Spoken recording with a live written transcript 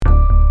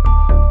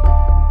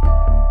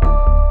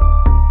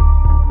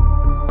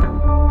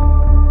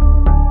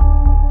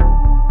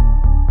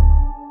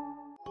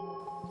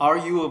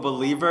you a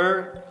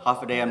believer?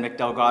 Hafaday, I'm Nick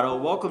Delgado.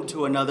 Welcome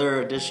to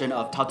another edition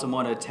of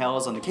Tatamona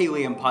Tales on the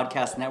KUAM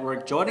Podcast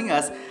Network. Joining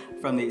us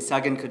from the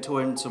Sagan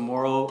Katuan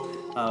Tomorrow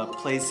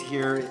place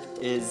here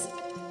is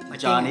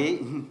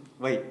Johnny.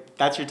 Wait,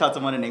 that's your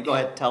Tatamona name. Go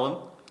ahead, tell him.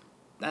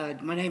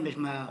 My name is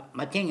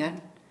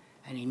Matingan,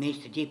 and he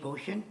means the deep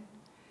ocean.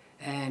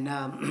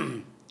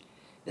 And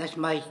that's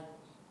my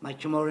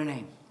Chamorro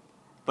name.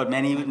 But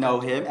many know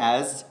him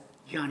as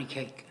Johnny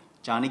Cake.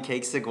 Johnny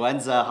Cake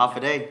Seguenza.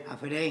 Hafaday.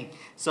 Hafaday.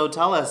 So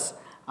tell us,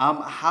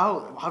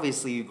 how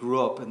obviously you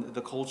grew up in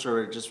the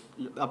culture, just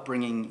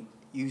upbringing.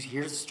 You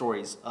hear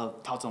stories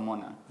of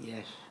Tatamona.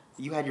 Yes.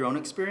 You had your own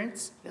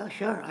experience? Well,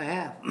 sure, I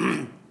have.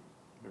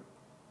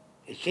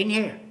 It's in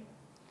here.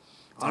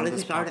 All of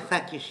this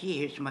artifact you see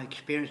here is my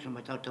experience with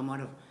my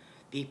Tatamona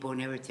people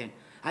and everything.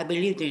 I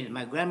believed in it.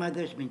 My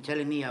grandmother's been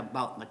telling me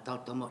about the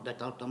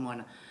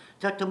Tatamona.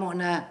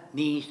 Tatamona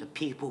means the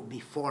people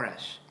before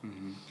us.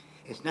 Mm-hmm.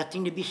 It's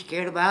nothing to be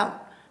scared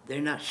about.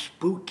 They're not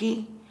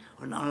spooky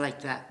or nothing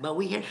like that. But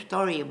we hear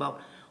story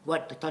about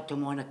what the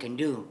Tatamona can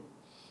do.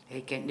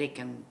 They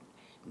can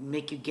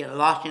make you get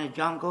lost in the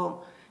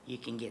jungle. You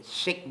can get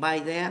sick by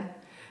them.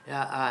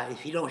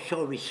 If you don't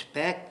show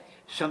respect,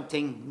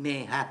 something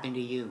may happen to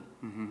you.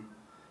 Mm-hmm.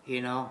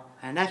 You know,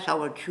 and that's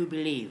our true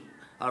belief.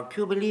 Our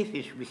true belief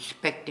is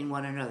respecting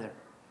one another.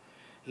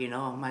 You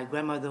know, my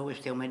grandmother always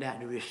told me that,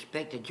 to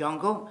respect the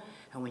jungle,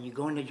 and when you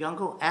go in the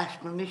jungle, ask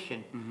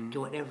permission to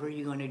whatever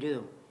you're going to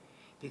do.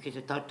 Because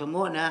the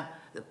Tatamona,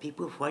 the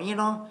people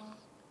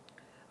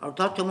our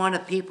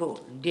Tatamona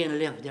people didn't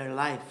live their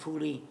life,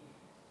 fully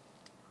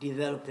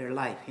develop their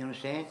life, you know what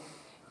I'm saying?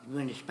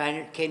 When the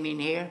Spaniards came in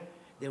here,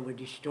 they were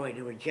destroyed,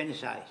 they were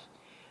genocided.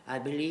 I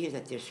believe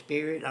that their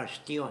spirits are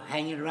still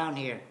hanging around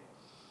here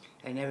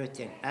and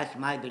everything. That's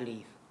my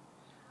belief,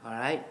 all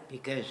right?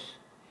 Because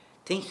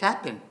things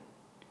happen.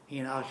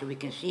 You know, so we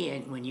can see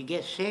it. When you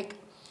get sick,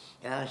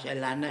 you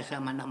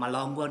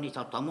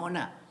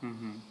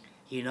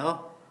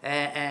know,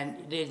 and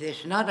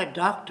there's not a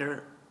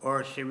doctor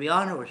or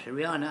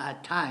Syriana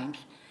at times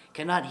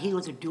cannot heal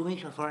the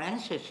doings of our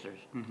ancestors,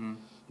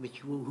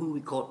 who we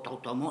call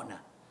Tatamona.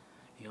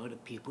 You know, the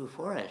people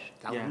before us,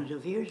 thousands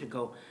of years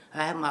ago.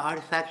 I have my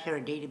artifacts that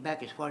are dated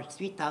back as far as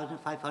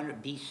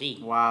 3,500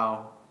 BC.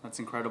 Wow, that's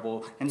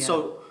incredible. And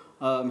so,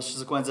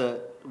 Mr. Seguenza,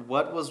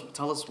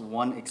 tell us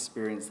one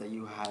experience that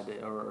you had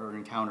or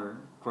encountered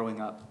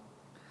growing up.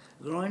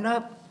 Growing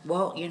up,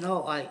 well, you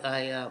know,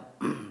 I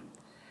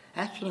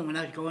actually, when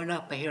I was growing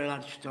up, I hear a lot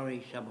of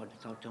stories about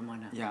the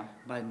Tatamona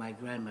by my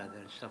grandmother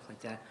and stuff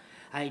like that.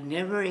 I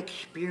never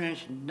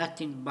experienced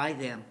nothing by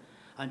them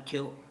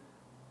until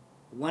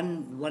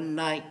one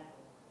night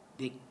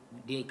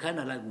they kind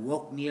of like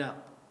woke me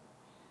up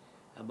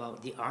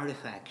about the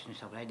artifacts and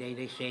stuff like that.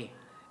 They say,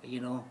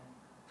 you know,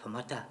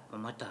 Famata.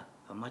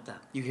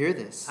 You hear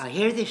this? I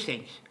hear these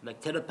things,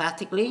 like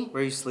telepathically.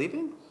 Were you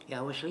sleeping? Yeah,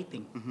 I was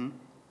sleeping. Mm-hmm.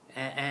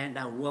 And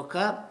I woke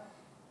up.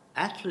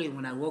 Actually,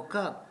 when I woke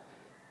up,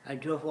 I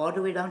drove all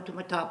the way down to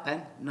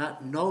Matapan,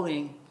 not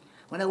knowing.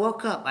 When I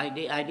woke up, I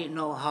didn't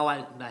know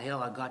how the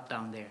hell I got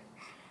down there.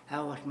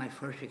 That was my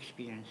first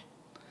experience.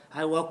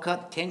 I woke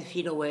up 10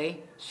 feet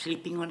away,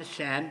 sleeping on the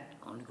sand,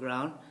 on the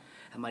ground,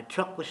 and my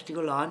truck was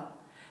still on.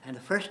 And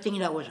the first thing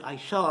that I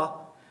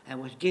saw and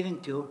was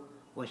given to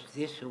was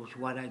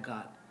what I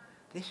got.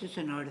 This is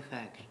an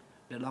artifact.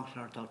 Belongs to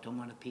our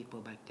Tatamona people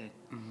back then.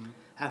 Mm-hmm.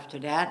 After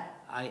that,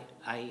 I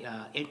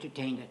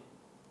entertained it.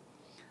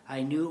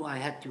 I knew I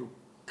had to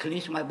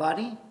cleanse my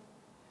body,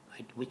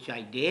 which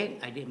I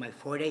did. I did my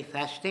 4-day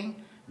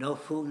fasting, no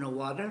food, no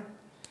water,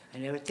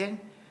 and everything.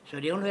 So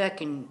the only way I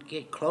can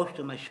get close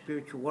to my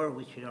spiritual world,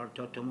 which is our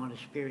Tatamona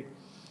spirit,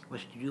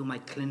 was to do my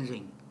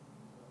cleansing.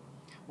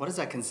 What does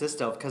that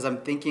consist of? Because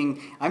I'm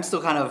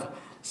still kind of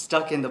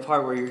stuck in the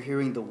part where you're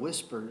hearing the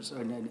whispers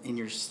in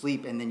your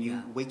sleep, and then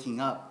you waking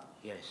up.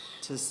 Yes.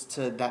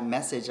 To that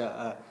message.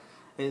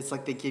 It's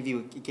like gave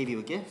you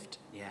a gift.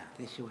 Yeah,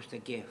 this was the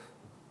gift.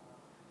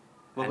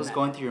 What was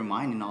going through your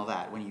mind and all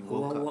that when you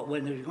woke up?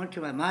 When it was going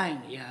through my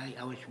mind,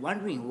 I was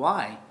wondering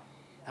why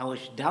I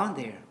was down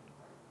there.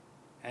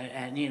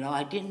 And you know,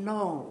 I didn't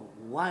know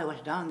why I was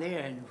down there.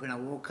 And when I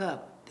woke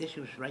up, this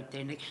was right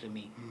there next to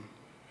me.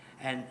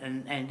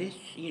 Mm. And this,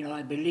 you know,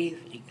 I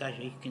believe, because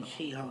you can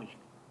see how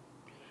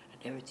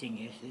everything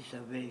is. This is the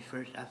very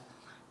first,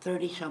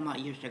 30 some odd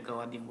years ago,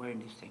 I've been wearing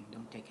this thing.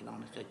 Don't take it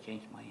long to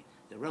change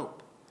the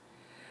rope.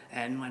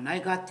 And when I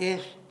got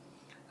this,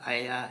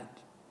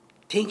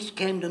 things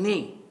came to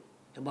me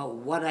about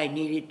what I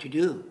needed to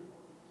do.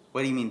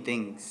 What do you mean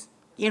things?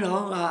 You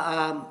know,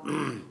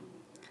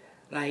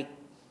 like,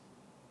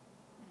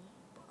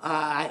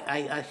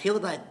 I feel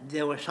that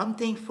there was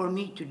something for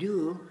me to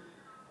do,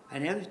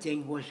 and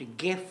everything was a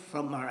gift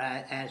from our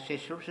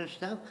ancestors and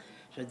stuff.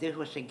 So this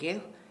was a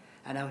gift,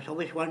 and I was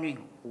always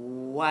wondering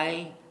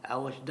why I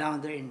was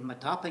down there in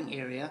Matapan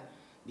area,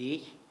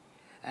 beach,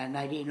 and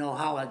I didn't know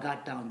how I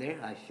got down there.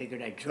 I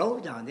figured I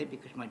drove down there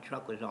because my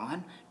truck was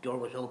on, door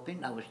was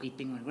open, I was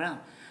sleeping on the ground.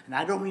 And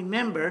I don't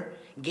remember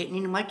getting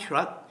into my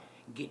truck,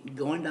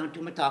 going down to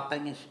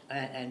Matapang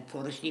and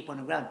fall asleep on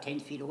the ground 10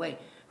 feet away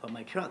from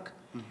my truck.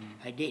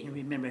 I didn't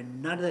remember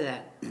none of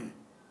that,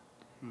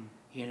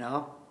 you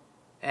know.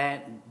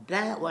 And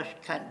that was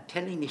kind of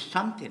telling me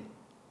something,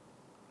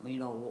 you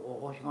know,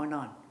 what's going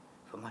on.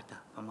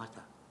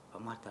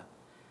 Famata.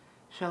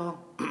 So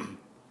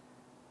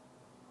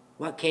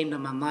what came to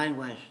my mind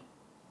was,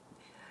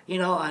 you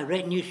know, I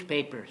read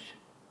newspapers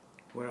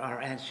where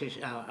our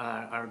ancestors,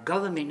 our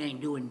government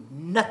ain't doing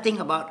nothing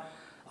about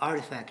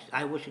artifacts.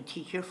 I was a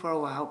teacher for a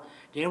while.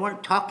 They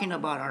weren't talking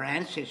about our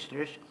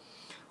ancestors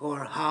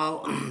or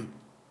how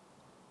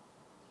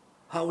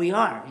how we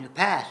are in the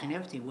past and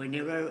everything. We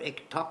never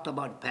talked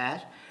about the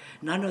past.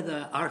 None of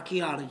the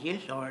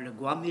archaeologists or the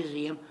Guam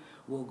Museum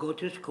will go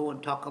to school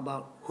and talk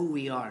about who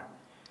we are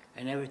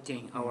and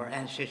everything, our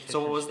ancestors.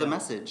 So what and was the stuff.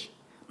 message?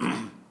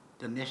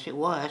 The message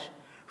was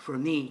for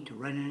me to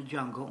run in the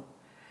jungle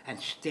and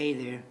stay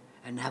there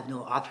and have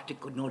no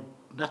obstacle,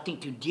 nothing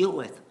to deal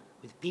with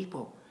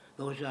people.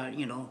 Those are,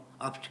 you know,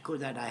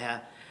 obstacles that I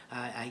have,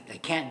 I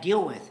can't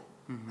deal with.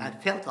 I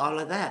felt all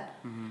of that.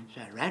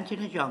 So I ran to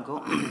the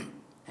jungle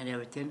and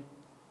everything,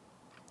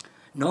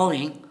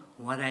 knowing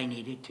what I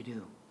needed to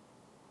do.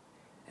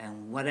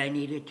 And what I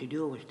needed to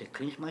do was to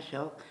cleanse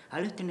myself.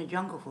 I lived in the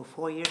jungle for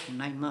 4 years and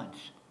 9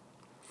 months.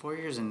 4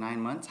 years and 9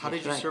 months? How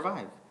That's did you right.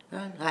 survive?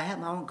 I had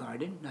my own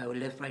garden. I would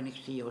live right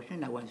next to the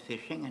ocean. I went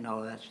fishing and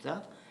all that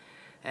stuff.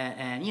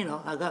 And you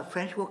know, I got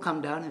friends who will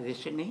come down and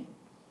visit me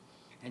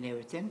and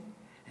everything.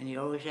 And they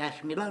always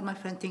ask me, a lot of my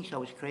friends think I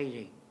was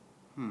crazy.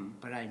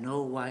 But I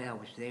know why I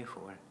was there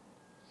for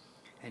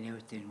and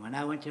everything. When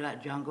I went to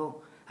that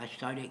jungle, I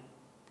started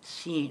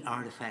seeing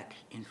artifacts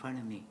in front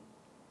of me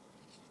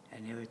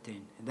and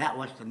everything. And that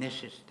was the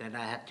message that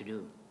I had to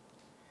do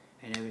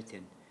and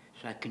everything.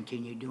 So I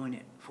continued doing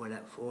it for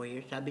that 4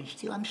 years.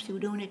 I'm still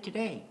doing it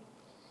today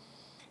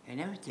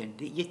and everything.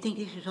 You think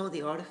this is all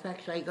the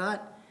artifacts I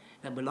got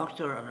that belongs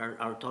to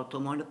our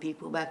Totomona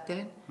people back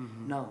then?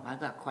 No, I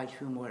got quite a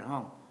few more at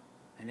home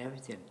and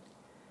everything.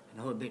 And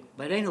a whole bit.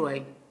 But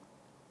anyway,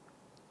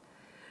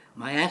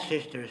 my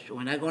ancestors,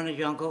 when I go in the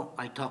jungle,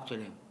 I talk to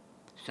them.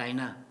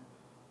 Saina,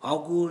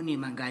 ogu ni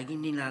mangagi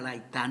ni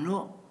lalai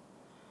tano,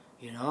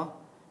 you know,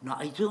 na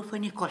izu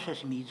fani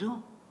kosas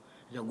mizu,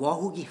 the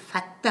wahugi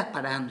fatta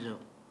paranzo.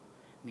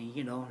 I mean,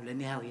 you know, let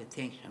me have your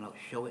things and I'll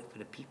show it for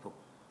the people,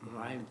 the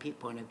island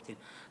people and everything.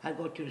 I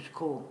go to the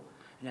school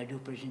and I do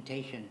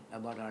presentation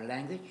about our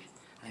language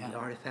and the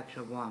artifacts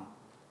of Guam.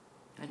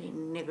 I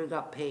never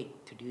got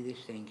paid to do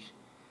these things,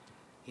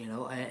 you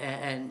know,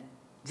 and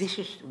this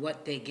is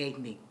what they gave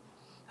me.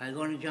 I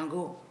go in the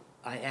jungle,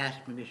 I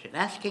ask permission.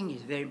 Asking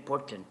is very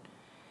important.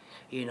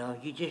 You know,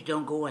 you just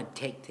don't go and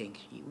take things.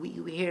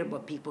 We hear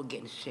about people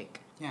getting sick.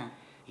 Yeah.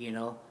 You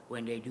know,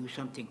 when they do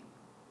something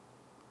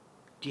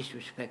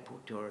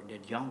disrespectful to the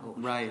jungle.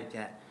 Right. Like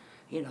that.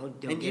 You know,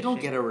 And you don't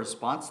get a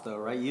response though,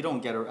 right? You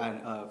don't get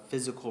a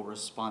physical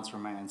response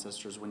from my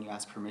ancestors when you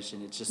ask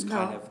permission. It's just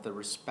kind of the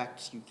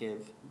respect you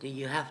give.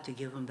 You have to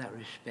give them that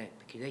respect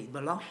because it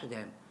belongs to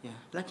them. Yeah.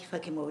 Like if I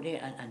came over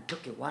there and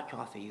took your watch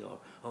off of you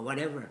or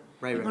whatever,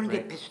 Right, you're going to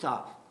get pissed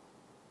off.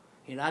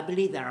 You know, I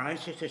believe that our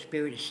ancestor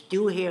spirit is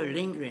still here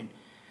lingering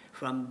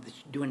from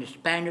during the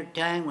Spaniard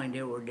time when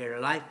their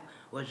life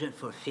wasn't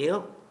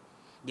fulfilled.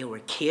 They were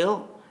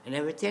killed and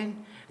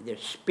everything. Their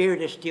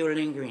spirit is still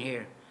lingering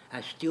here.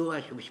 As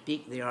we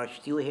speak, they are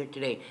still here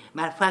today.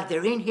 Matter of fact,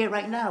 they're in here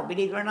right now,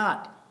 believe it or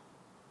not.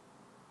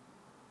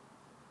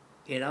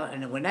 You know,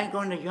 and when I go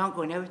in the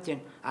jungle and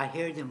everything, I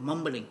hear them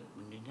mumbling.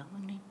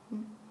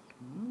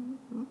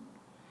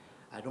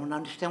 I don't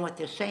understand what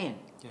they're saying.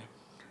 Yeah.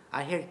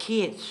 I hear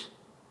kids,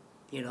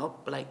 you know,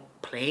 like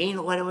playing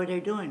or whatever they're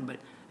doing, but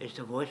it's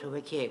the voice of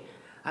a kid.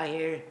 I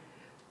hear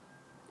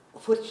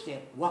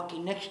footsteps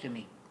walking next to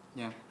me.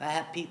 Yeah. I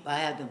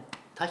have them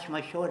touch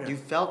my shoulder. You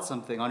felt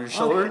something on your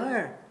shoulder? Oh,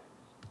 sure.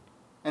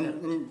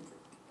 And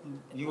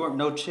you weren't,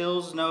 no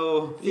chills,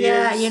 no fears?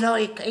 Yeah, you know,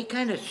 it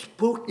kind of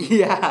spooked me.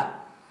 Yeah.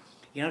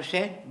 You know what I'm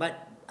saying?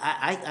 But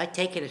I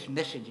take it as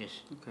messages.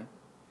 Okay.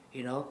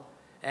 You know,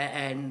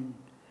 and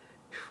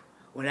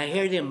when I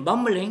hear them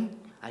mumbling,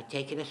 I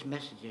take it as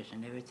messages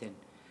and everything.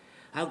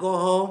 I go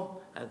home,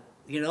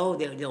 you know,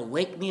 they'll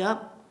wake me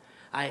up.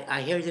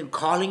 I hear them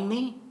calling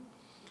me,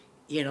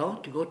 you know,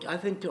 to go to,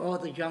 I've been to all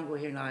the jungle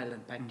here in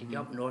Ireland, back to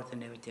up north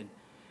and everything.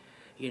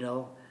 You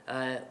know,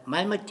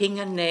 my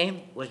Matingan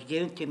name was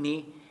given to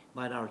me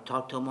by our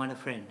Tautomona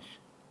friends.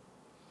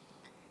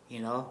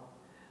 You know,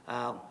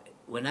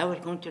 when I was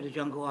going to the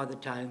jungle all the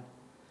time,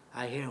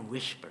 I hear a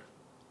whisper.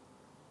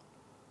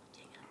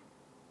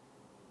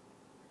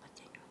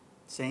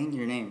 Saying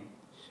your name.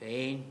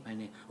 Saying my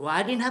name. Well,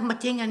 I didn't have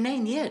Matingan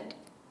name yet.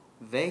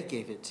 They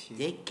gave it to you.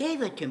 They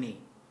gave it to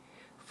me.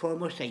 For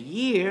almost a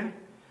year,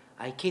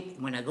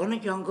 when I go in the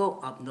jungle,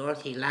 up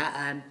north,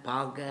 Hilaan,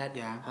 Pagat,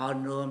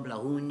 Hanum,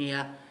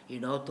 Blahunia, you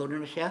know,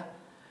 Todonosha,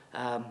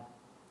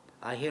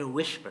 I hear a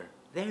whisper,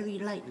 very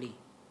lightly.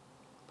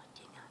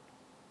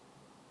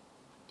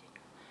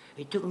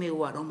 It took me,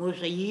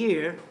 almost a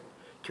year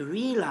to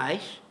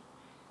realize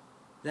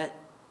that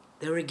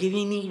They were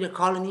giving me, they're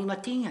calling me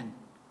Matingan.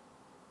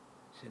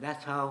 So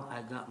that's how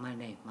I got my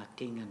name,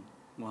 Matingan.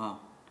 Wow.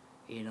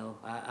 You know,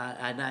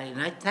 and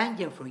I thank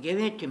them for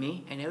giving it to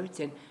me and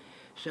everything.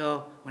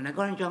 So when I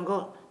go in the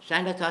jungle,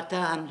 sana tata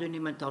hamdu ni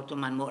man tauto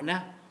man mo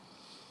na.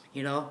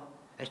 You know,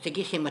 as to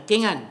get him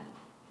Matingan.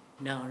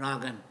 No,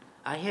 Nagan.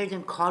 I hear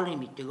them calling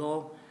me to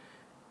go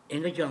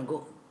in the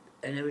jungle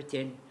and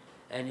everything.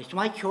 And it's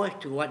my choice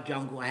to what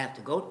jungle I have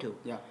to go to.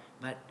 Yeah.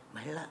 But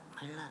my luck,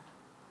 my luck,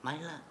 my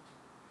luck.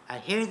 I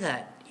hear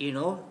that, you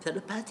know,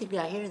 telepathically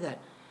I hear that.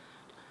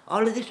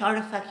 All of these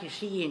artifacts you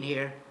see in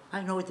here,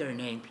 I know their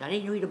names. I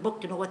didn't read a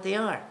book to know what they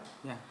are.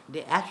 Yeah.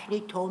 They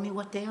actually told me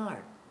what they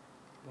are.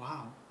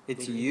 Wow.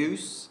 Its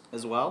use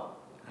as well,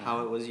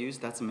 how it was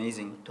used, that's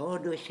amazing.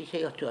 Todo, si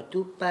say, to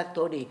tupac,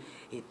 todo,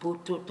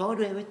 puto,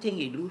 todo, everything,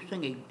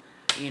 ilusong,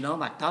 you know,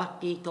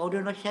 matati,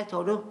 todo no siya,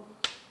 todo.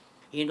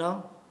 You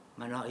know,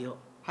 manayo.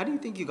 How do you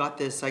think you got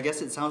this? I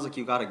guess it sounds like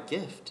you got a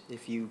gift.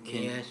 If you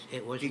can, Yes,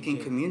 it was if you a can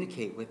gift.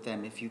 communicate with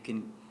them, if you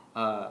can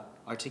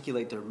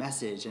articulate their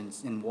message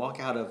and walk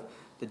out of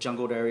the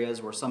jungled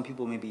areas where some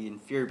people may be in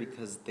fear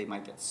because they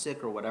might get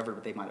sick or whatever,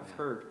 but they might have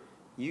heard.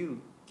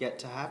 You get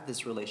to have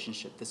this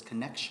relationship, this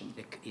connection.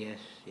 Yes,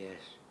 yes.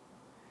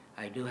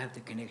 I do have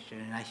the connection,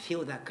 and I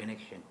feel that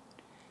connection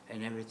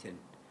and everything.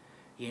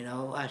 You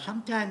know,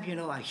 sometimes, you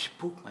know, I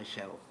spook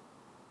myself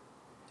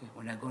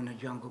when I go in the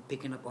jungle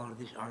picking up all of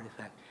these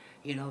artifacts.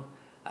 You know,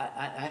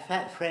 I've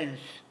had friends,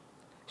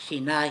 si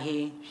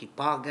Nahi, si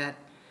Pagat,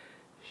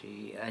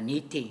 si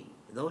Aniti.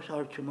 Those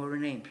are tomorrow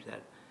names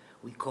that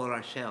we call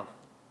ourselves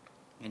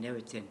and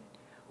everything.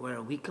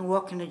 Where we can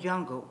walk in the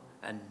jungle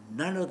and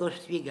none of those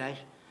three guys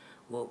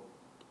will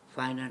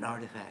find an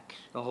artifact.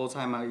 The whole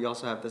time you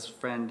also have this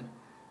friend.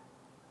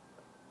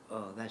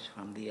 Oh, that's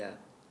from the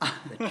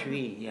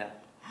tree, yeah,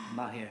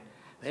 out here.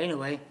 But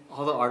anyway,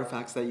 All the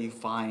artifacts that you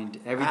find,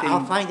 everything.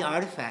 I'll find the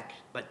artifacts,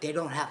 but they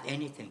don't have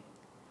anything.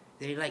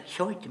 They like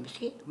show it to me.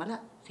 Sige,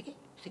 mala, sige,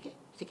 sige,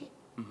 sige.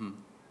 Mm-hmm.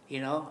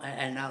 You know,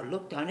 and I'll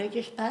look down there,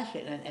 just pass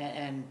it,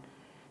 and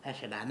I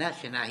said, Ana,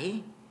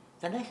 sinahi.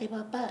 Tanay si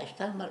Papa,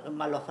 está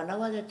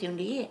malofanawa at yung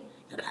liye.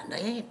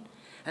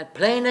 And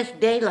plain as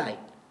daylight,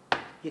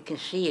 you can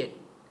see it,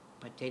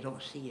 but they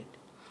don't see it.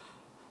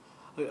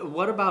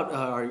 What about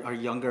our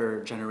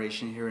younger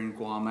generation here in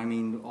Guam? I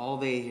mean, all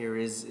they hear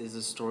is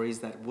the stories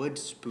that would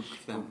spook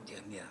them.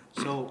 Yeah.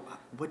 So,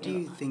 what do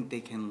you think they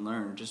can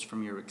learn just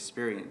from your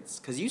experience?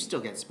 Because you still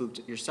get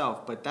spooked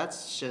yourself, but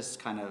that's just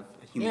kind of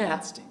a human Yeah.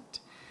 instinct.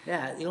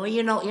 Yeah,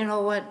 you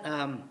know what?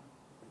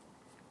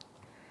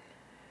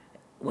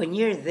 When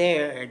you're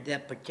there at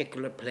that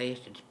particular place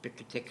at a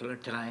particular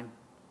time,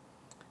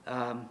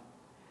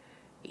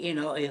 you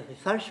know,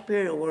 if our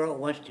spirit world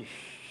wants to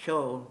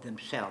show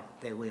themselves,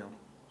 they will.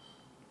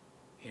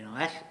 You know,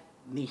 that's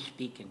me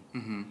speaking.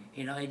 Mm-hmm.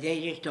 You know,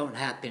 they just don't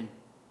happen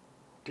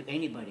to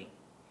anybody.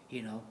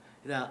 You know,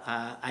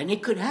 and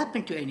it could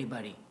happen to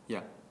anybody.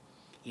 Yeah.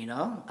 You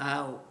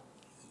know,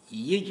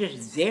 you're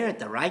just there at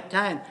the right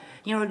time.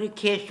 You know, the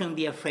kids shouldn't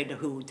be afraid of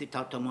who the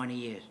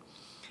Tatamoni is.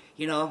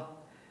 You know,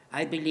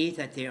 I believe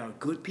that there are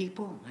good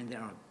people and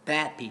there are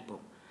bad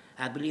people.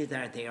 I believe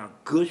that there are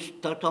good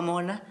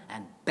Tatamona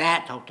and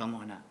bad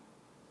Tatamona.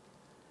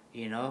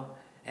 You know,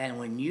 and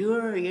when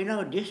you're, you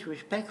know,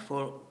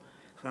 disrespectful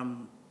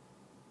from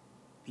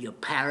your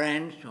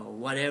parents or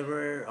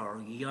whatever,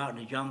 or you're out in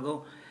the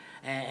jungle,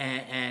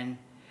 and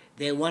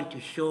they want to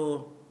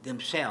show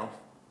themselves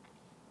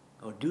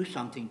or do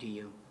something to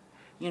you.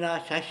 You know,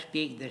 as I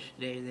speak,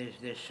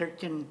 there's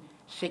certain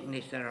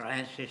sickness that our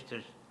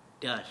ancestors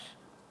does.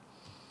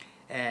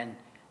 And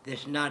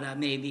there's not a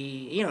maybe,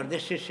 you know,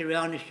 this is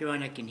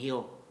Sirona can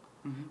heal.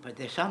 Mm-hmm. But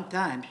there's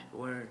sometimes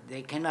where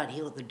they cannot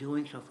heal the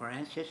doings of our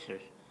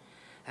ancestors.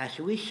 As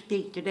we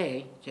speak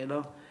today, you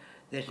know,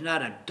 there's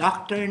not a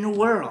doctor in the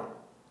world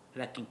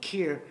that can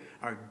cure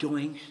our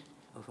doings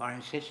of our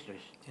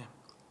ancestors.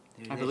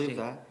 Yeah, I believe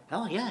that.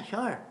 Oh, yeah,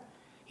 sure.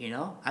 You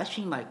know, I've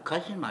seen my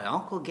cousin, my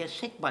uncle get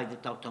sick by the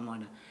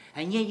Tautamana.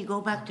 And yet you go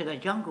back to the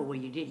jungle where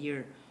you did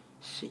your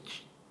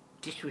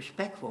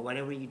disrespectful,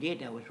 whatever you did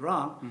that was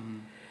wrong, Mm-hmm.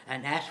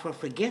 and ask for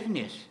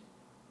forgiveness.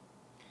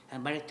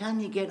 And by the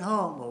time you get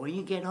home, or when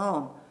you get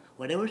home,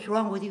 whatever's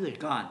wrong with you is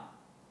gone.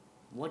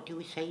 What do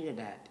we say to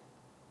that?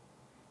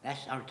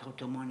 That's our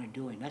Tautamana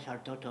doing. That's our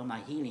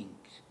Tautama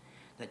healings.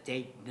 That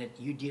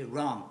you did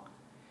wrong.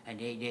 And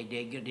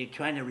they're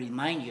trying to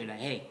remind you that,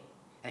 hey,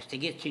 as to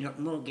get sinot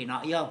mo,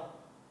 ginayo.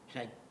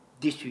 Sa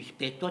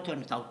disrespeto to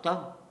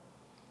Tautau.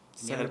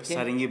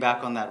 Setting you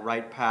back on that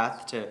right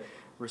path to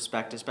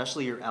respect,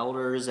 especially your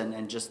elders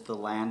and just the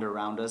land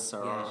around us,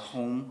 or our Yes.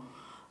 home.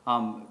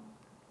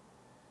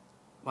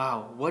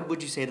 Wow, what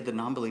would you say to the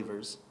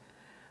non-believers?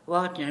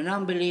 Well, to the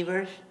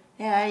non-believers,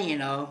 yeah, you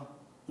know,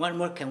 what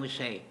more can we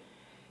say?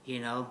 You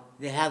know,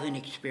 they haven't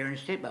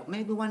experienced it, but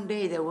maybe one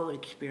day they will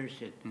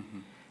experience it. Mm-hmm.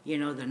 You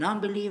know, the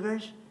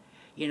non-believers,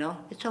 you know,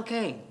 it's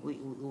okay.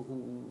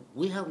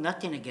 We have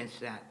nothing against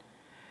that,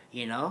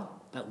 you know.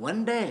 But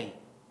one day,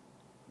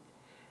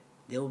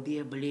 they will be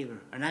a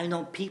believer. And I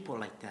know people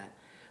like that.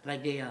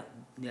 Like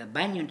the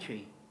banyan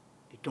tree.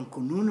 itong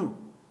kununu.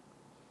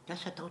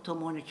 That's a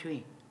Tautomona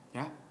tree.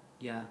 Yeah.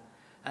 Yeah.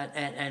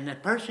 And the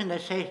person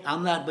that says,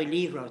 I'm not a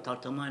believer of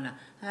Tautomona,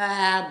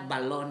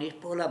 balon, is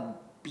full of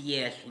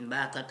BS. And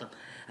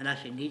I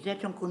said, is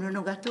that yung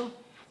kununu gato?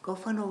 Go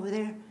find over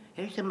there.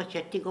 Here's a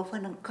machete. Go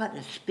find and cut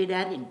and spit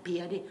at it and pee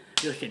at it.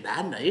 You said,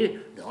 I'm not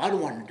here. No, I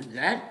don't want to do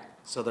that.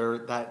 So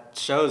that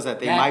shows that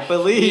they might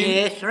believe.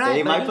 Yes, right.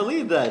 They might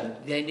believe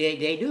that.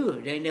 They do.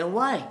 They know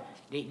why.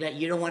 That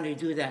you don't want to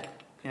do that.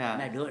 Yeah.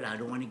 And I do it. I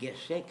don't want to get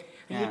sick.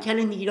 And Yeah. you're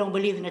telling me you don't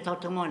believe in the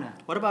Tautomona.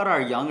 What about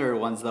our younger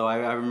ones, though?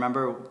 I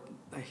remember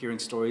hearing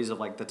stories of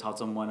like the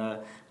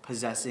Tatsumwana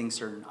possessing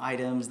certain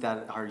items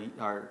that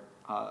our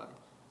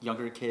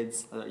younger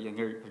kids,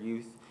 younger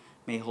youth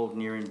may hold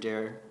near and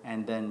dear,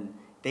 and then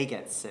they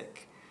get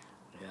sick.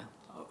 Yeah.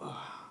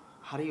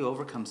 How do you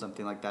overcome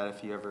something like that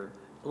if you ever...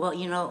 Well,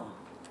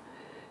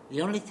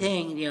 the only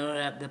thing,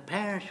 the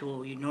parents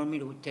you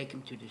normally would take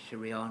them to the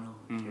Siriano,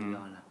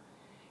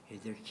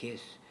 if their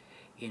kids,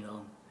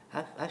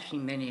 I've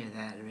seen many of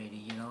that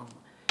already,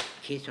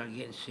 Kids are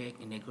getting sick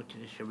and they go to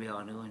the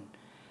Siriano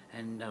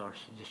or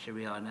the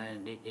Siriana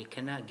and they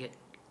cannot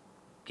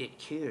get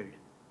cured.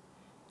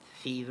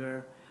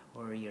 Fever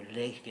or your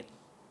legs get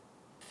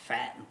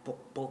fat and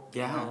poke,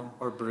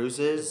 or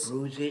bruises.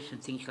 Bruises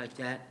and things like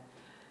that.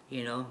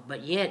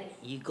 But yet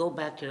you go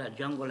back to that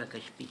jungle, like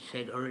I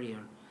said earlier,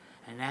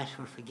 and ask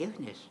for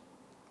forgiveness.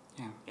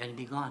 Yeah. And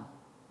be gone.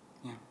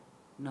 Yeah.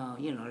 No,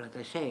 like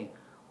I say,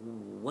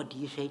 what do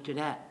you say to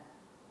that?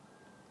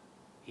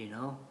 It's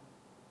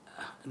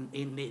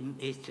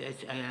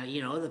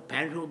the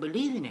parents will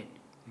believe in it.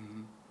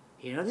 Mm-hmm.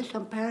 There's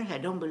some parents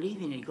that don't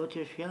believe in it. Go to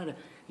the Sriana.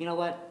 You know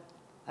what?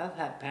 I've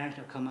had parents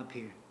that come up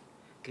here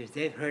because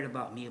they've heard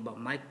about me, about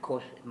my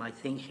course, my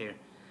things here,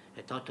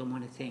 the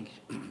Tatomona things.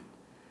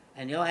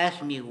 And they'll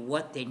ask me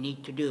what they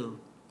need to do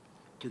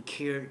to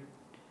cure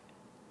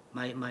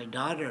my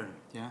daughter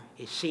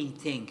is seeing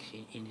things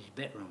in his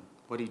bedroom.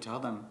 What do you tell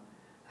them?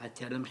 I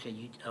tell them,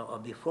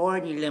 before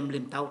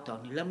nilamlim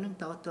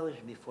tautau is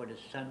before the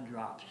sun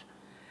drops.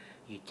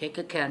 You take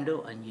a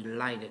candle and you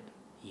light it.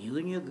 You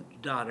and your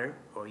daughter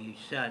or your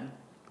son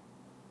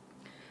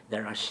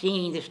that are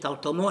seeing this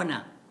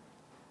Tautomona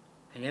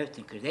and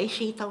everything, because they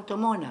see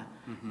Tautomona.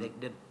 Mm-hmm.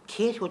 The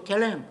kids will tell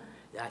them,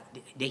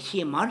 they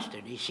see a monster,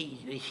 they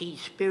see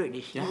spirit,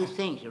 they see these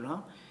things,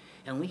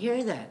 and we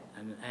hear that.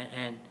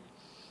 And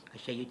I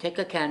say, you take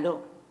a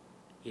candle,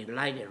 you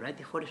light it right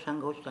before the sun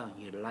goes down.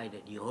 You light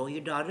it. You hold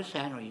your daughter's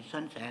hand or your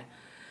son's hand,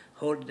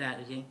 hold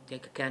that thing,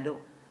 take a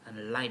candle,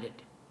 and light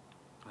it.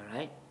 All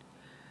right.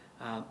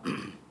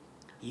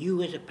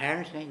 You as a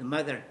parent, the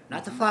mother,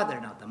 not the father,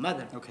 now the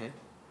mother. Okay.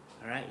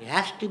 All right. It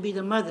has to be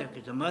the mother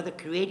because the mother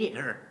created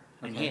her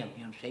and him.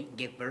 You know what I'm saying?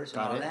 Give birth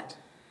and all that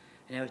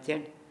and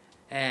everything.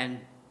 And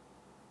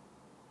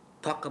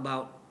talk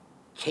about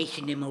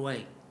chasing them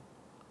away.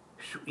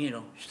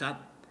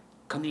 Stop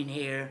coming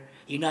here.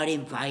 You're not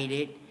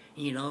invited.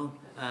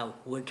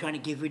 We're trying to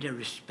give you the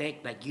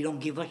respect. Like you don't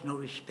give us no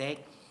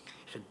respect.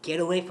 So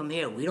get away from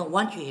here. We don't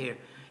want you here.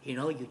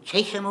 You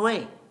chase them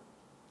away.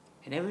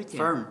 And everything.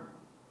 Firm.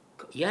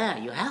 Yeah,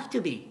 you have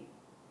to be.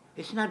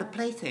 It's not a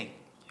plaything.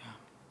 Yeah.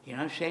 You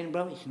know what I'm saying,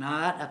 bro? It's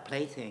not a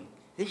plaything.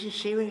 This is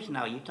serious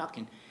now. You're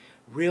talking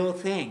real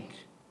things.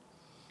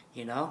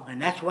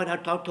 And that's what I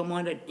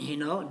Tautomona,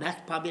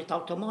 that's probably a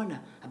Tautomona,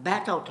 a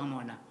bad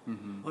Tautomona,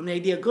 or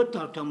maybe a good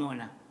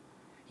Tautomona,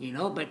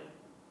 but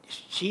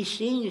she's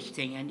seeing this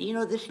thing, and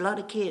there's a lot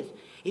of kids,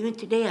 even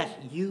today as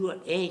your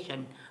age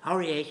and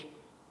our age,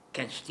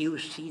 can still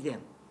see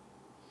them.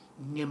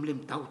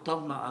 Nimlim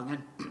Tautong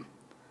maangan,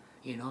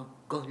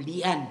 go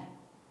lian,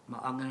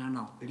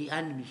 maangan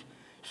lian is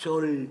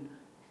soul,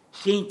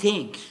 seeing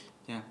things,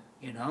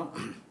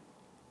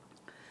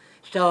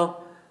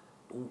 So,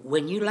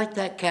 when you light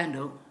that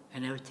candle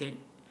and everything,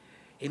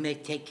 it may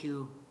take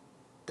you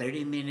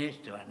 30 minutes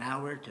to an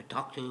hour to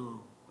talk to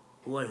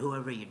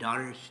whoever your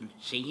daughter's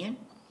seeing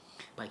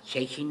by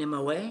chasing them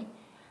away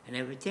and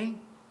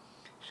everything.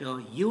 So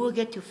you will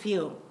get to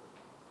feel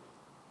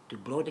to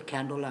blow the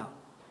candle out.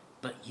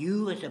 But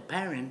you as a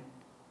parent,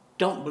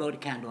 don't blow the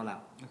candle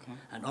out. Okay.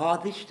 And all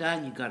this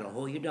time, you got to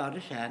hold your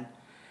daughter's hand.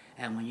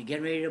 And when you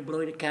get ready to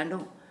blow the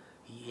candle,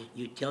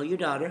 you tell your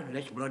daughter,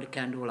 let's blow the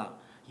candle out.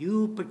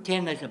 You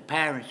pretend as a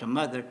parent, a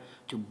mother,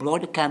 to blow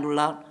the candle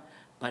out,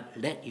 but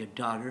let your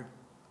daughter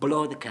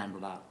blow the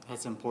candle out.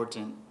 That's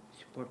important.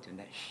 It's important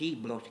that she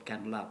blows the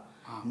candle out,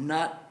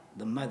 not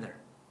the mother.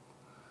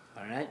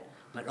 All right?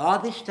 But all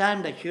this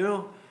time that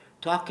you're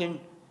talking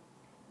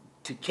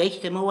to chase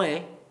them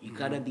away, you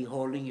got to be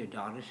holding your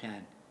daughter's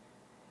hand.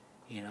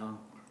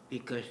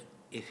 Because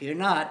if you're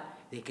not,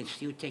 they can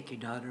still take your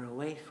daughter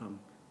away from,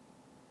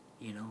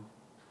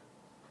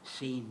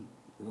 seeing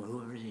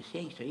whoever they're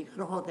seeing. So you got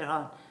to hold their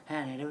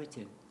hand and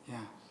everything.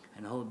 Yeah.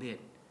 And the whole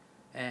bit.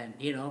 And,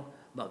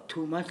 about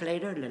 2 months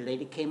later, the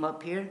lady came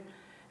up here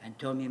and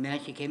told me, man,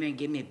 she came in and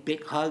gave me a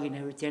big hug and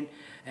everything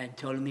and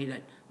told me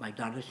that my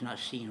daughter's not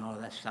seeing all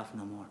that stuff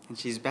no more. And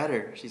she's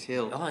better. She's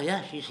healed. Oh,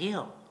 yeah, she's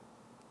healed.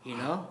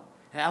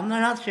 I'm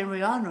not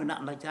Cipriano or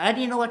nothing like that. I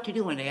didn't know what to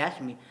do when they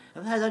asked me.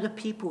 I've had other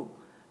people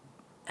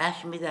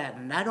ask me that,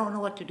 and I don't know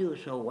what to do.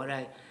 So what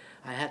I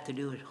have to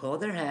do is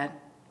hold their hand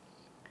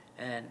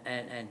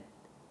and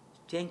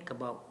think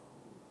about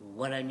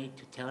what I need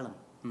to tell them.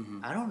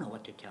 Mm-hmm. I don't know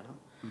what to tell them.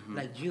 Mm-hmm.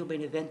 Like Gio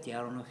Beneventi,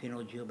 I don't know if you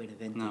know Gio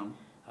Beneventi, No.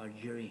 our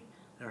jury.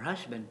 Her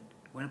husband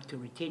went up to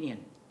Retinian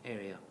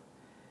area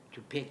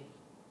to pick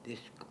this,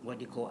 what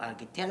they call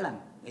agitelang.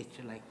 It's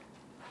like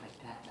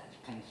that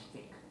kind of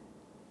stick.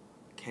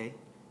 Okay.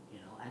 You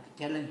know,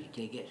 agitelang,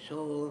 they get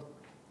so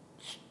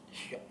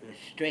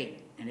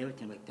straight and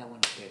everything like that one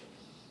up there.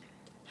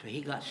 So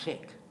he got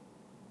sick.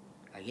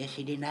 I guess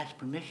he didn't ask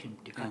permission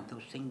to cut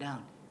those things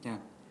down. Yeah.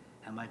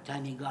 And by the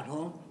time he got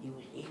home, he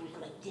was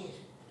like this.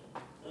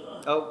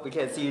 Oh, we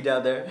can't see you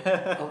down there.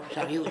 Oh,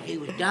 sorry, he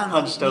was down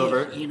on his Hunched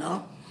over. knees, you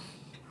know.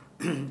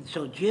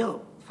 So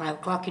Jill, 5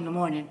 o'clock in the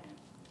morning,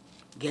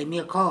 gave me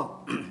a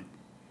call.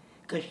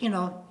 Because, you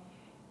know,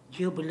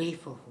 Jill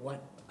believed of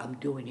what I'm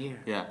doing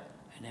here. Yeah.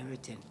 And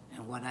everything,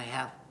 and what I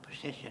have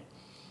possession.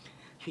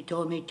 She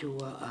told me to,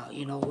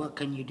 you know, what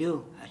can you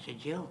do? I said,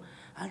 Jill,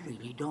 I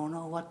really don't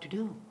know what to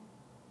do.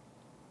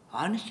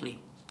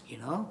 Honestly, you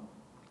know.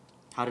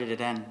 How did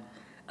it end?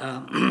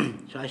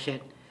 So I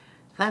said,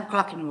 5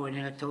 o'clock in the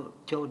morning, I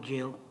told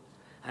Jill,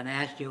 and I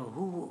asked Jill,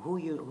 who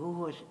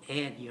was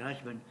Ed, your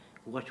husband,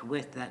 was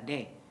with that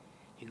day?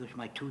 She goes,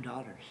 my 2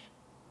 daughters.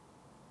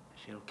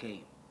 I said,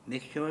 okay,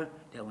 make sure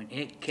that when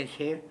Ed gets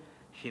here,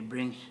 she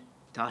brings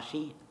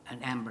Dossie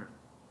and Amber.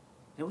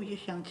 They were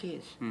just young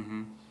kids.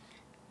 Mm-hmm.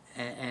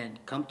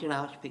 And come to the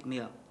house, pick me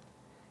up.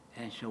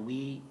 And so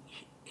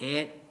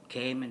Ed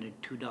came and the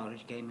 2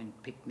 daughters came and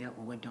picked me up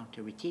and went down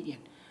to Retinian,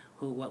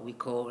 what we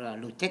call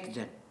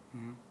Lutexan.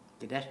 Mm-hmm.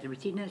 That's the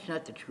Retinian, it's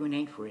not the true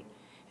name for it.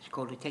 It's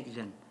called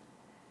Lutexan.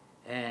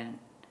 And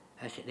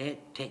I said, Ed,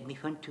 take me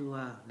fun to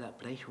that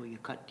place where you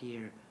cut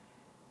your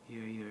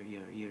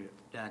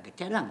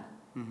gatelang.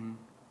 Mm-hmm.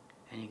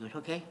 And he goes,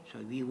 okay. So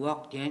we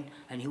walked in,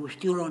 and he was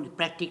still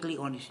practically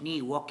on his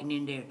knee, walking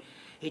in there.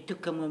 It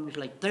took him almost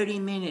like 30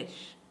 minutes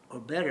or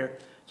better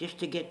just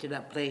to get to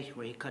that place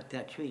where he cut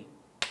that tree.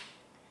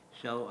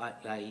 So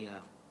I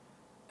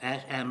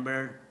asked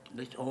Amber,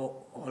 let's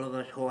all of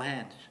us hold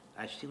hands.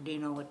 I still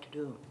didn't know what to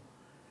do,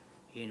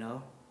 you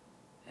know.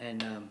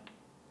 And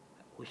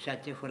we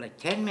sat there for like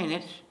 10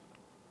 minutes,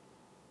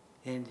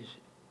 and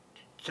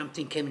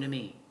something came to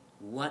me,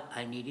 what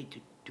I needed to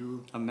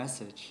do. A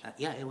message.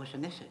 Yeah, it was a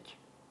message.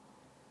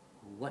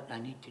 What I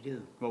need to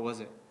do. What was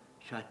it?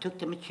 So I took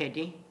the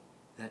machete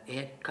that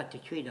Ed cut the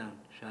tree down.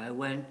 So I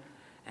went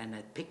and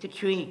I picked the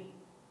tree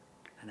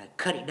and I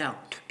cut it down.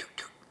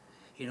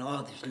 You know,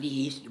 all these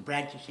leaves, the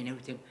branches and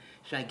everything.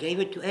 So I gave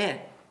it to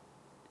Ed.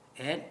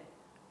 Ed,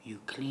 you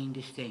clean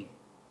this thing.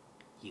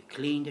 You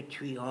clean the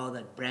tree, all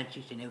the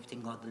branches and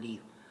everything, all the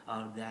leaf,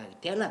 all the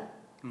tela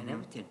and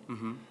everything.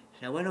 Mm-hmm.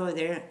 So I went over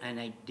there and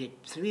I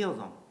did 3 of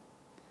them.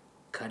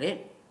 Cut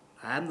it.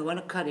 I'm the one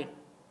who cut it.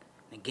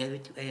 I gave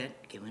it to Ed,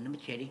 gave him the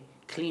machete,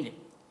 clean it.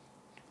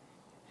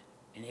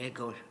 And Ed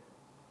goes,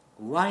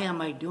 why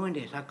am I doing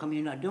this? How come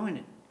you're not doing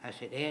it? I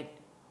said, Ed,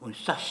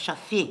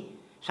 safi,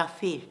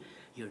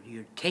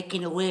 you're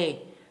taking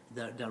away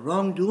the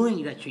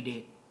wrongdoing that you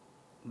did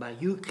by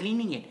you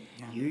cleaning it.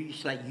 Yeah.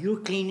 It's like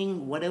you're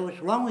cleaning whatever's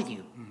wrong with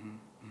you.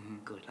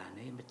 Goes,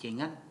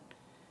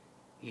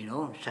 you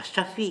know,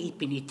 safi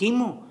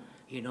ipinitimu.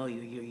 You know,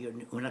 you're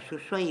una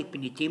susway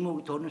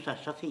ipinitimu tono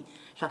safi.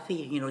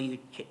 Safi, you know, you're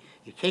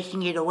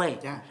chasing it away.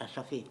 Yeah.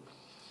 Safi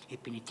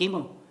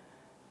ipinitimu.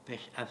 But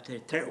after the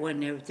 3rd one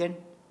and everything,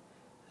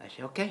 I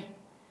said, okay.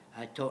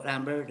 I told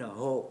Amber the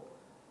whole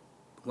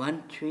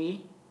 1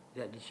 tree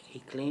that he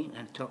cleaned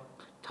and took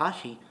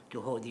Tashi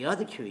to hold the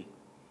other tree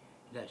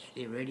that's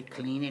already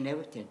clean and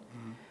everything.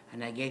 Mm-hmm.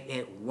 And I gave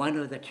Ed 1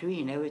 of the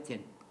tree and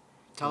everything.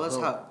 Tell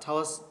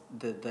us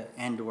the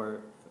end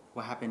where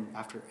what happened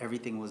after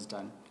everything was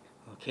done.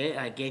 Okay,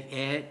 I gave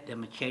Ed the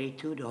machete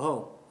to the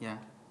hoe. Yeah.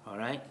 All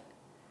right.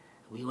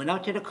 We went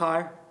out to the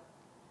car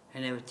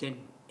and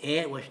everything.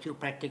 Ed was still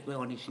practically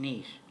on his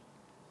knees.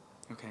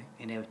 Okay.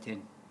 And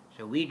everything.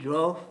 So we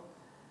drove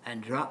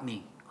and dropped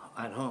me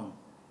at home.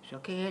 It's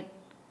okay, Ed.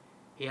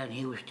 Yeah, and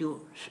he was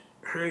still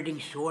hurting,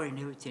 sore and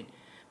everything.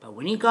 But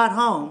when he got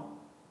home,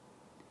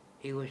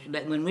 he was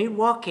like, when we were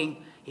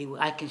walking,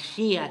 I can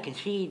see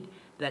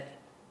that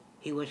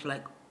he was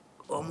like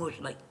almost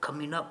like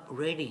coming up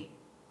ready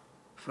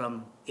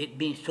from it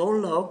being so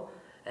low,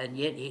 and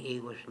yet he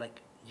was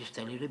like just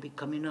a little bit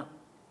coming up.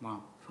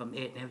 Wow. From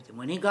it and everything.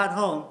 When he got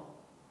home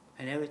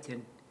and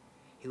everything,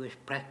 he was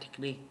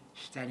practically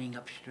standing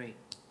up straight.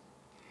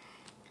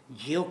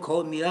 Jill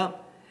called me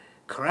up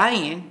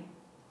crying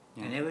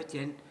and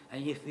everything.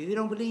 And if you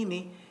don't believe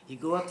me, you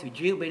go up to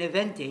Jill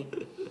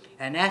Beneventi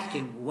and ask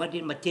him, what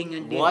did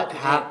Matingan do? What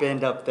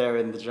happened up there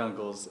in the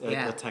jungles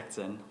at the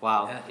Texan?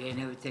 Wow.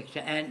 And everything.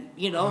 And,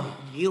 you know,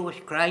 Jill was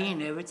crying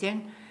and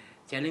everything,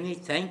 telling me,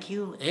 thank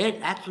you. Ed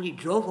actually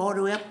drove all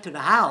the way up to the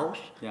house,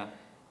 Yeah.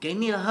 gave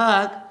me a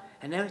hug,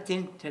 and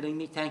everything, telling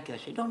me thank you. I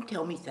said, don't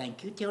tell me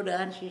thank you. Tell the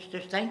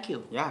ancestors thank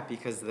you. Yeah,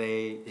 because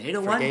they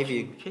don't want forgave to.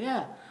 you.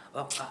 Yeah.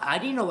 Well, I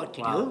didn't know what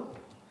to Wow. do.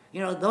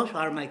 You know, those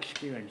are my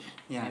experience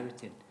Yeah. and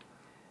everything.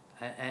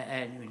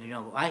 And, you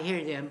know, I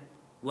hear them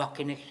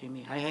walking next to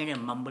me. I hear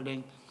them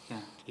mumbling. Yeah.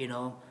 You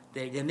know,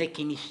 they're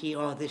making me see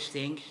all these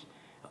things.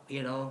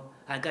 You know,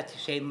 I got to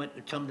say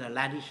some of the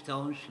laddie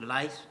stones,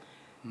 lights.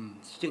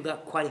 Still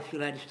got quite a few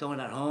laddie stones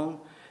at home.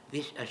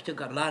 I still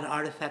got a lot of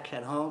artifacts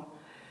at home.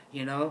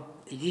 You know,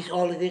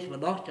 all of this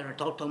belongs to our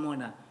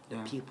Tautomona, the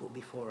Yeah. people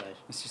before us.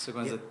 Mr.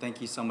 Seguenza,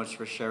 thank you so much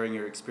for sharing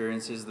your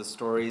experiences, the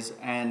stories,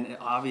 and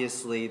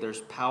obviously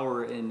there's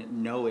power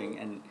in knowing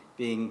and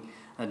being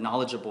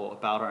knowledgeable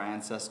about our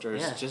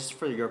ancestors, Yes. just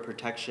for your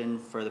protection,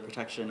 for the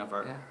protection of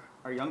Yeah.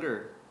 our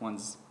younger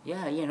ones.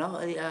 Yeah, you know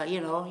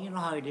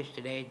how it is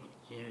today.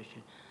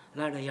 Generation. A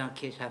lot of young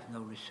kids have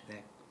no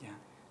respect, Yeah.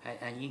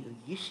 and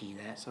you see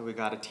that. So we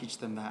got to teach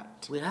them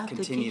that. We have to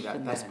continue teach that.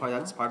 them That's that, part. you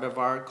That's know? part of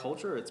our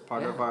culture. It's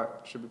part of Yeah. our.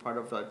 Should be part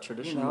of the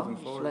tradition You know, moving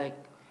it's forward. like,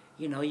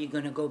 you know, you're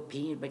gonna go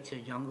pee but to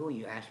the jungle,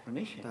 you ask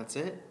permission. That's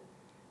it.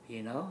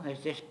 You know,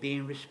 it's just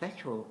being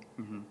respectful.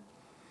 Hmm.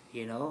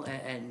 You know,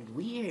 and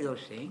we hear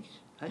those things.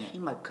 I Yeah. see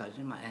my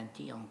cousin, my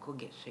auntie, uncle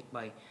get sick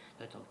by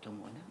the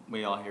Tautomona.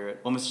 We all hear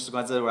it. Well, Mr.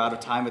 Seguenza, we're out of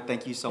time, but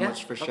thank you so Yeah,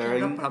 much for okay,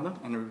 sharing. no problem.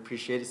 And we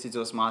appreciate it,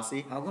 Sizos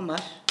Masi. Algo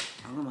más.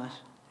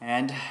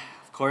 And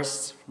of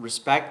course,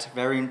 respect,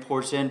 very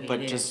important, but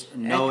It just is.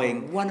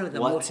 knowing That's one of the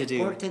what most to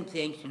do important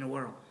things in the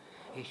world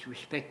is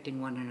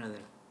respecting one another.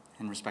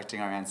 and respecting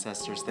our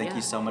ancestors. Thank Yeah,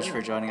 you so much sure.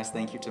 for joining us.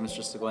 Thank you to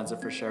Mr. Seguenza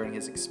for sharing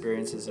his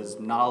experiences, his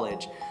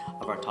knowledge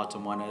of our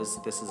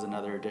Tautomonas. This is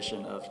another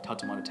edition of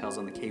Tautomona Tales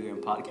on the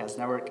KUM Podcast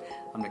Network.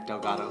 I'm Nick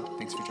Delgado.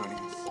 Thanks for joining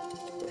us.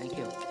 Thank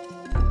you.